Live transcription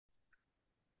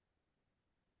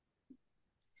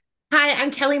Hi,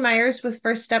 I'm Kelly Myers with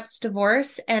First Steps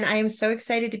Divorce, and I am so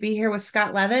excited to be here with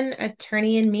Scott Levin,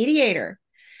 attorney and mediator.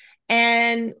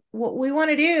 And what we want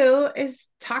to do is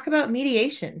talk about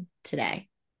mediation today.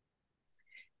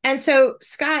 And so,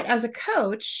 Scott, as a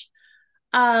coach,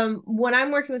 when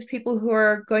I'm working with people who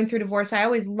are going through divorce, I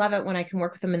always love it when I can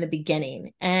work with them in the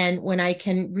beginning and when I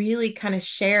can really kind of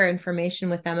share information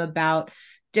with them about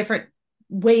different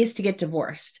ways to get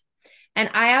divorced. And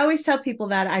I always tell people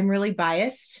that I'm really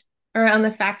biased around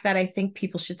the fact that I think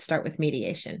people should start with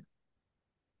mediation.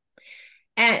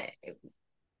 And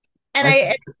and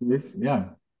I I yeah.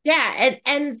 yeah,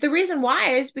 and the reason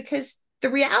why is because the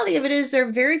reality of it is there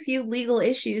are very few legal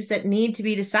issues that need to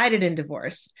be decided in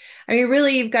divorce. I mean,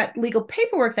 really, you've got legal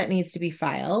paperwork that needs to be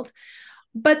filed,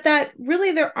 but that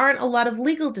really there aren't a lot of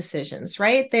legal decisions,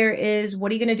 right? There is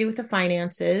what are you going to do with the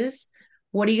finances?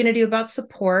 What are you going to do about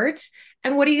support?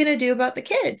 And what are you going to do about the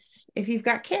kids if you've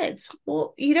got kids?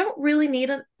 Well, you don't really need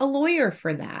a lawyer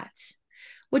for that.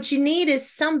 What you need is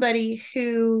somebody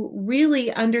who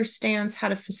really understands how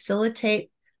to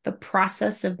facilitate the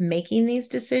process of making these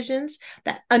decisions,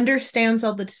 that understands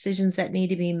all the decisions that need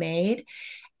to be made,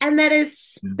 and that has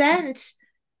spent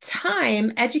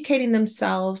time educating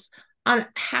themselves on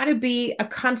how to be a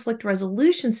conflict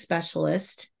resolution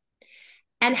specialist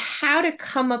and how to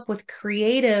come up with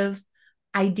creative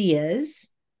ideas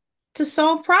to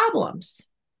solve problems.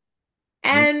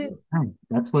 And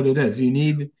That's what it is. You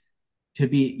need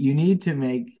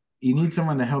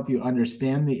someone to help you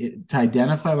understand to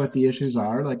identify what the issues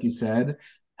are, like you said,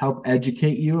 help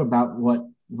educate you about what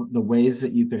the ways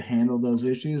that you could handle those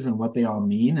issues and what they all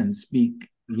mean and speak,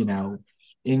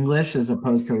 English as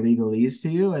opposed to legalese to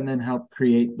you, and then help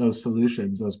create those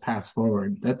solutions, those paths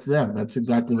forward. That's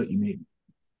exactly what you need.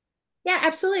 yeah,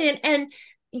 absolutely. And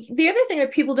the other thing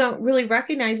that people don't really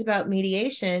recognize about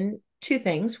mediation, two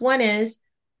things. One is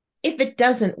if it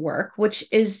doesn't work, which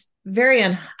is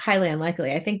highly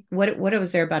unlikely. I think what it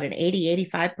was there about an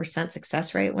 80-85%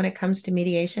 success rate when it comes to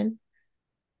mediation.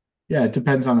 Yeah, it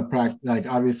depends on the practice. Like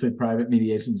obviously, private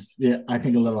mediations, yeah, I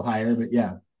think a little higher, but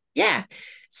yeah. Yeah.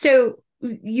 So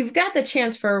you've got the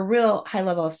chance for a real high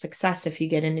level of success if you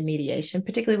get into mediation,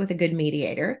 particularly with a good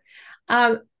mediator.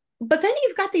 Um, but then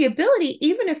you've got the ability,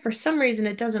 even if for some reason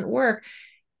it doesn't work,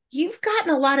 you've gotten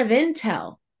a lot of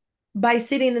intel by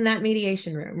sitting in that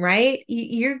mediation room, right?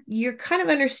 You're kind of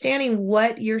understanding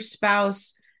what your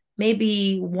spouse may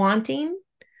be wanting.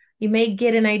 You may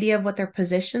get an idea of what their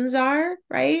positions are,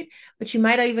 right? But you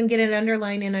might even get an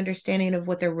underlying understanding of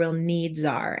what their real needs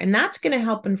are. And that's going to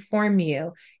help inform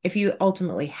you if you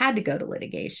ultimately had to go to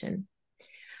litigation.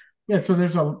 Yeah, so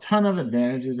there's a ton of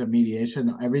advantages of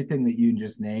mediation. Everything that you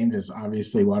just named is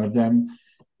obviously one of them.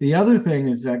 The other thing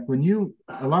is that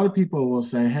a lot of people will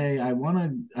say, "Hey, I want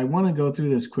to go through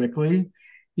this quickly,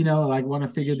 like want to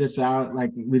figure this out.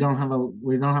 Like we don't have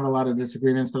a lot of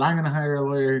disagreements, but I'm going to hire a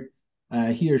lawyer.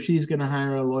 He or she's going to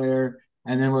hire a lawyer,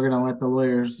 and then we're going to let the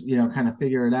lawyers, kind of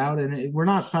figure it out, and we're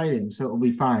not fighting, so it will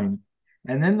be fine."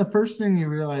 And then the first thing you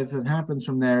realize that happens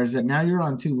from there is that now you're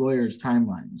on two lawyers'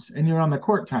 timelines and you're on the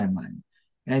court timeline.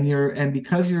 And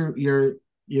because you're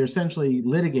essentially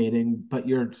litigating, but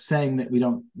you're saying that we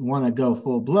don't want to go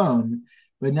full blown,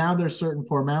 but now there's certain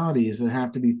formalities that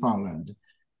have to be followed.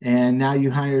 And now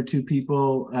you hire two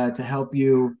people to help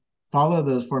you follow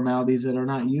those formalities that are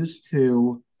not used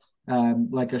to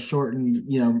like a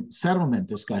shortened, settlement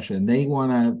discussion. They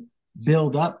want to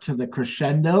build up to the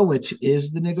crescendo, which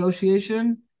is the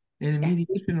negotiation. And in Yes.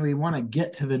 mediation, we want to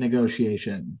get to the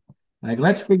negotiation. Like,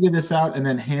 let's figure this out and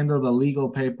then handle the legal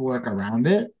paperwork around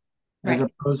it, as Right.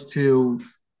 opposed to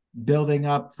building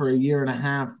up for a year and a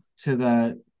half to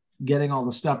the getting all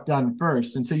the stuff done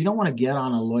first. And so you don't want to get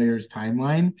on a lawyer's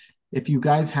timeline. If you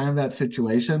guys have that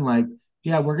situation, like,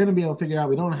 yeah, we're going to be able to figure out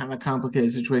we don't have a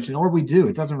complicated situation, or we do,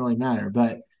 it doesn't really matter.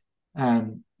 But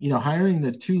hiring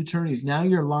the two attorneys, now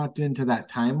you're locked into that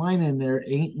timeline and there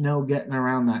ain't no getting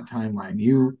around that timeline.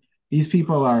 These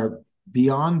people are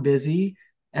beyond busy.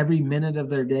 Every minute of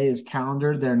their day is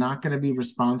calendared. They're not going to be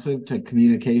responsive to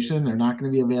communication. They're not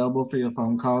going to be available for your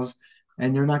phone calls.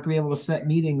 And you're not going to be able to set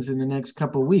meetings in the next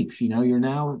couple of weeks. You're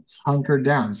now hunkered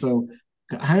down. So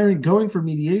going for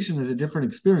mediation is a different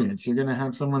experience. You're going to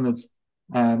have someone that's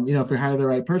if you hire the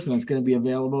right person, that's going to be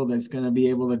available, that's going to be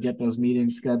able to get those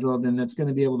meetings scheduled, and that's going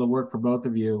to be able to work for both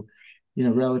of you,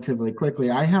 relatively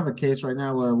quickly. I have a case right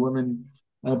now where a woman,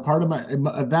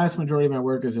 a vast majority of my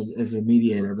work is a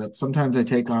mediator, but sometimes I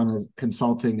take on a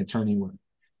consulting attorney work.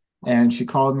 And she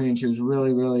called me and she was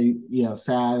really, really,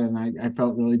 sad. And I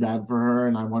felt really bad for her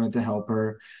and I wanted to help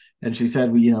her. And she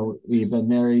said, we've been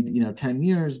married, 10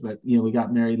 years, but, we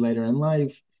got married later in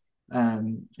life.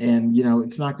 And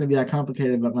it's not going to be that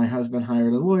complicated. But my husband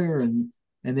hired a lawyer, and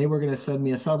they were going to send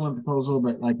me a settlement proposal.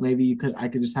 But like maybe I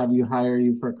could just have you hire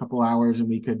you for a couple hours,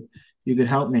 and you could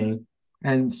help me.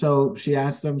 And so she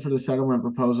asked them for the settlement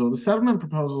proposal. The settlement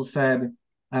proposal said,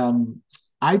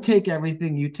 "I take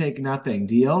everything, you take nothing.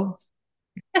 Deal."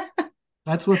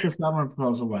 That's what the settlement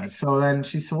proposal was. So then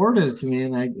she forwarded it to me,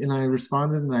 and I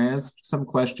responded and I asked some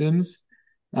questions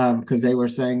because they were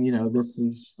saying, this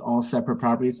is all separate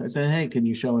properties. I said, hey, can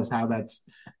you show us how that's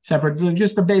separate?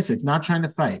 Just the basics, not trying to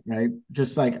fight, right?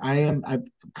 Just like I'm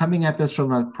coming at this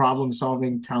from a problem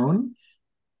solving tone.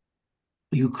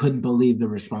 You couldn't believe the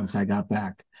response I got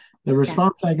back. The Yeah.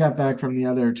 response I got back from the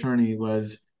other attorney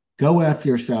was, go F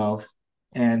yourself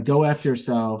and go F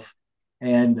yourself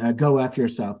and go F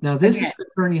yourself. Now, this is Okay. the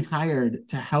attorney hired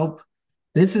to help.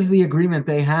 This is the agreement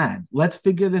they had. Let's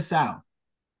figure this out.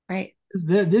 Right.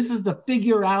 This is the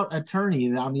figure out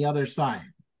attorney on the other side.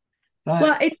 Well,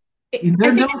 But I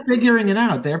they're think, not figuring it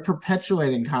out. They're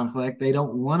perpetuating conflict. They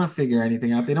don't want to figure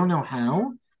anything out. They don't know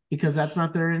how because that's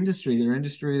not their industry. Their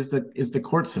industry is the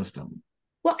court system.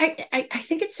 well, I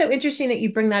think it's so interesting that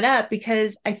you bring that up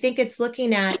because I think it's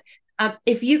looking at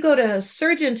if you go to a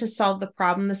surgeon to solve the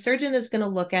problem, the surgeon is going to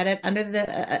look at it under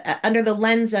the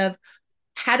lens of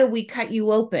how do we cut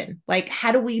you open? Like,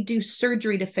 how do we do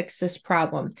surgery to fix this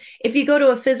problem? If you go to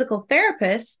a physical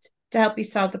therapist to help you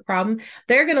solve the problem,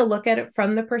 they're going to look at it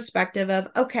from the perspective of,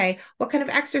 okay, what kind of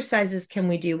exercises can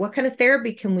we do? What kind of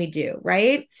therapy can we do?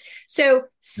 Right. So, Yeah.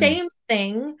 same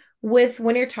thing with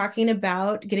when you're talking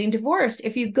about getting divorced.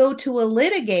 If you go to a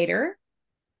litigator,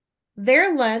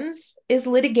 their lens is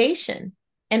litigation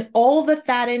and all that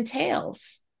that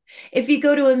entails. If you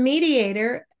go to a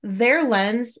mediator, their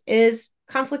lens is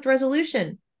conflict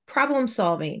resolution, problem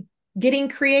solving, getting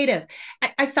creative.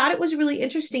 I thought it was really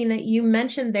interesting that you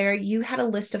mentioned there you had a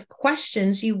list of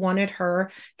questions you wanted her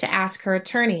to ask her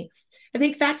attorney. I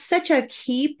think that's such a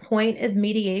key point of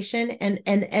mediation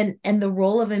and the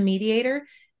role of a mediator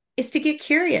is to get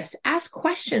curious, ask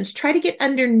questions, try to get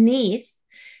underneath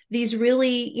these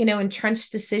really,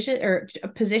 entrenched decision or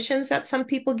positions that some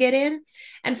people get in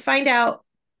and find out,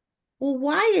 well,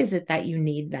 why is it that you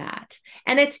need that?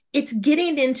 And it's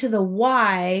getting into the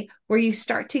why where you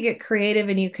start to get creative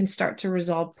and you can start to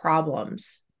resolve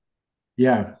problems.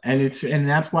 Yeah, and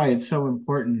that's why it's so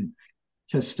important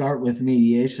to start with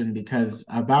mediation because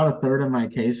about a third of my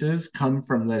cases come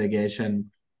from litigation.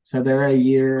 So they're a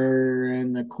year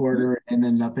and a quarter and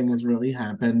then nothing has really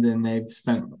happened and they've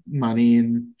spent money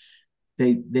and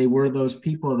they were those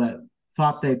people that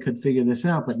thought they could figure this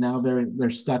out, but now they're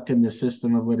stuck in the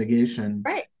system of litigation.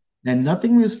 Right. And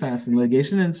nothing moves fast in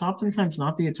litigation, and it's oftentimes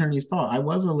not the attorney's fault. I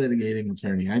was a litigating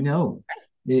attorney. I know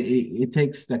it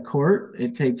takes the court,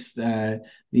 it takes the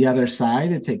other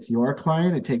side, it takes your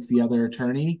client, it takes the other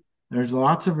attorney. There's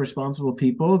lots of responsible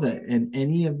people that, and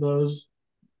any of those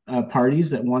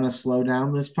parties that want to slow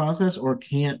down this process or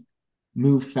can't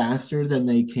move faster than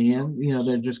they can,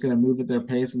 they're just going to move at their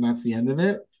pace, and that's the end of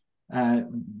it. Uh,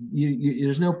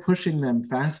 there's no pushing them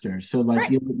faster. So like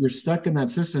Right. you're stuck in that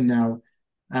system now.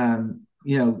 um,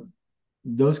 you know,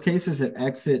 those cases that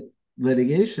exit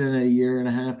litigation a year and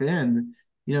a half in,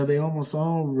 they almost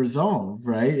all resolve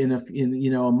right in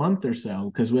a month or so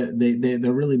because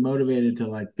they're really motivated to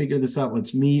like figure this out.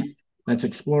 Let's meet. Let's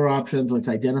explore options. Let's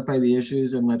identify the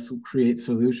issues and let's create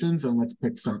solutions and let's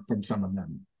pick some from some of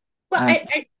them. Well, Uh,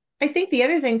 I think the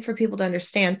other thing for people to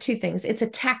understand two things. It's a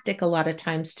tactic a lot of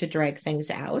times to drag things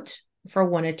out for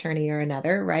one attorney or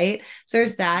another, right? So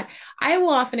there's that. I will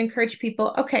often encourage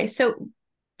people, okay, so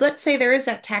let's say there is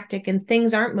that tactic and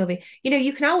things aren't moving.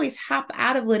 You can always hop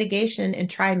out of litigation and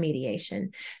try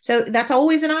mediation. So that's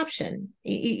always an option.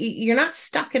 You're not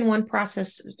stuck in one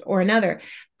process or another.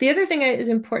 The other thing that is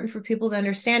important for people to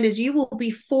understand is you will be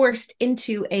forced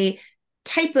into a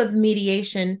type of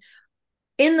mediation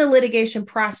in the litigation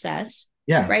process,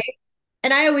 yeah. right?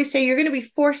 And I always say you're going to be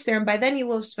forced there. And by then you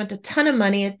will have spent a ton of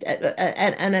money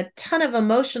and a ton of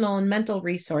emotional and mental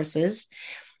resources.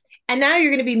 And now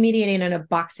you're going to be mediating in a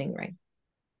boxing ring.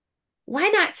 Why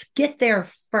not get there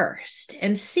first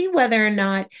and see whether or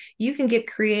not you can get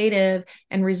creative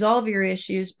and resolve your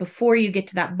issues before you get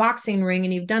to that boxing ring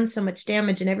and you've done so much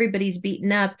damage and everybody's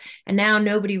beaten up and now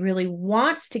nobody really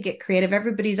wants to get creative.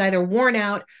 Everybody's either worn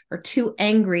out or too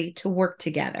angry to work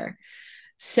together.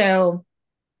 So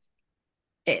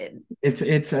it's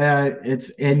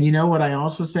and what I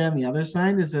also say on the other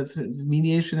side is that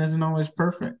mediation isn't always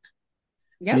perfect.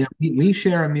 yep. We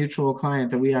share a mutual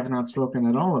client that we have not spoken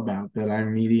at all about that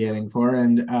I'm mediating for,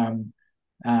 and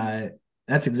uh,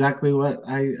 that's exactly what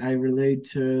I relayed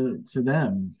to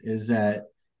them is that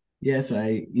Yes,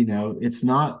 it's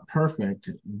not perfect,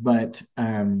 but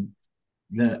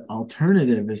the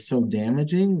alternative is so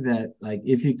damaging that, like,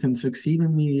 if you can succeed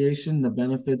in mediation, the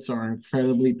benefits are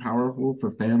incredibly powerful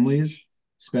for families,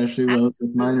 especially those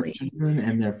with minor Absolutely. children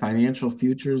and their financial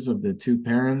futures of the two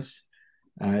parents.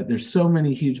 There's so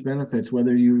many huge benefits,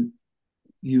 whether you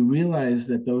realize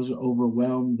that those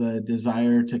overwhelm the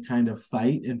desire to kind of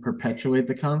fight and perpetuate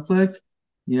the conflict.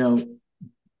 you know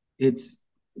it's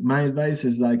My advice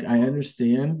is, like, I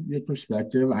understand your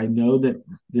perspective. I know that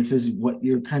this is what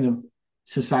your kind of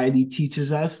society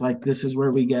teaches us, like this is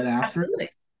where we get after it. Absolutely.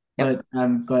 Yep.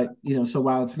 But so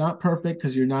while it's not perfect,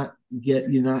 because you're not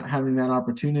having that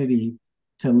opportunity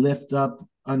to lift up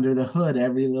under the hood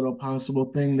every little possible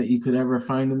thing that you could ever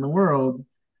find in the world,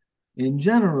 in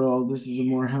general, this is a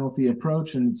more healthy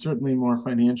approach and certainly more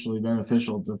financially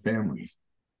beneficial to families.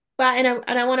 Well,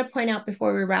 and I want to point out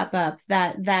before we wrap up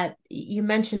that you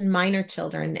mentioned minor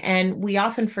children, and we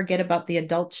often forget about the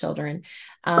adult children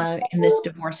in this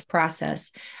divorce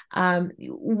process.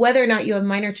 Whether or not you have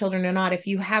minor children or not, if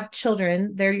you have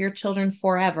children, they're your children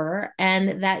forever,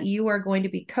 and that you are going to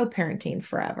be co-parenting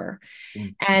forever.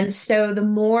 And so, the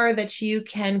more that you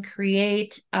can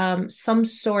create some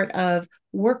sort of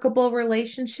workable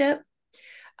relationship,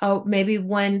 maybe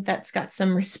one that's got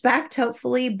some respect,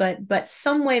 hopefully, but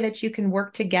some way that you can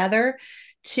work together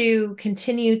to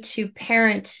continue to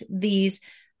parent these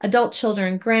adult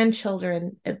children,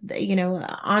 grandchildren,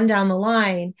 on down the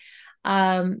line,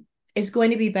 um, is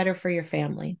going to be better for your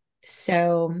family.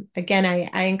 So again,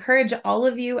 I encourage all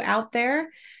of you out there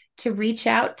to reach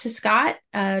out to Scott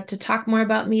to talk more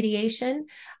about mediation.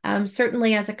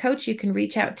 Certainly, as a coach, you can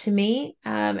reach out to me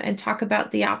and talk about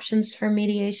the options for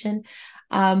mediation.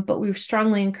 But we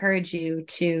strongly encourage you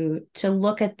to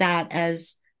look at that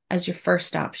as your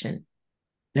first option.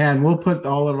 Yeah, and we'll put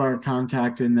all of our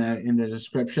contact in the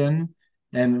description.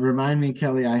 And remind me,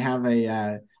 Kelly, I have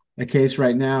a case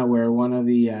right now where one of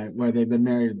the where they've been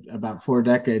married about 4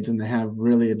 decades and they have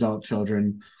really adult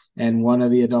children, and one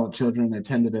of the adult children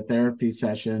attended a therapy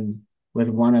session with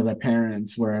one of the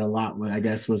parents where a lot, I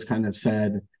guess, was kind of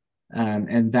said.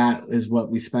 And that is what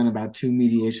we spent about 2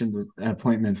 mediation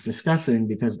appointments discussing,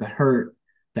 because the hurt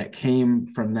that came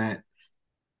from that,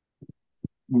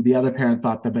 the other parent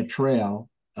thought the betrayal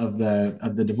of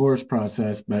the divorce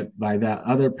process, but by that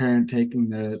other parent taking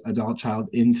the adult child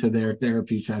into their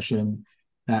therapy session,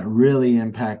 that really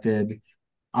impacted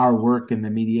our work in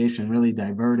the mediation, really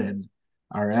diverted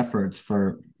our efforts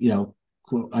for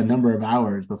a number of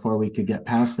hours before we could get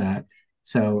past that.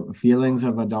 So feelings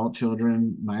of adult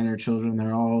children, minor children,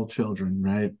 they're all children,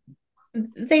 right?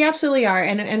 They absolutely are.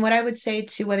 And what I would say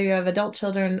to whether you have adult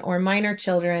children or minor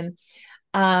children,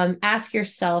 ask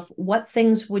yourself what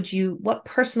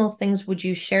personal things would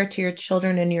you share to your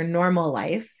children in your normal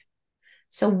life?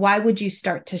 So why would you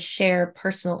start to share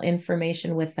personal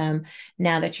information with them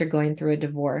now that you're going through a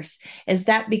divorce? Is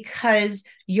that because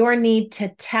your need to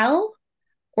tell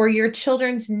or your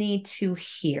children's need to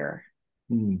hear?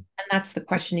 Hmm. And that's the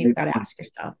question you've got to ask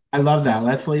yourself. I love that.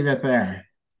 Let's leave it there.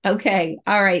 Okay.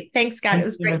 All right. Thanks, Scott. It Thank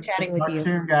was great you. chatting with Talk you.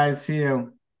 soon, guys. See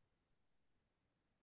you.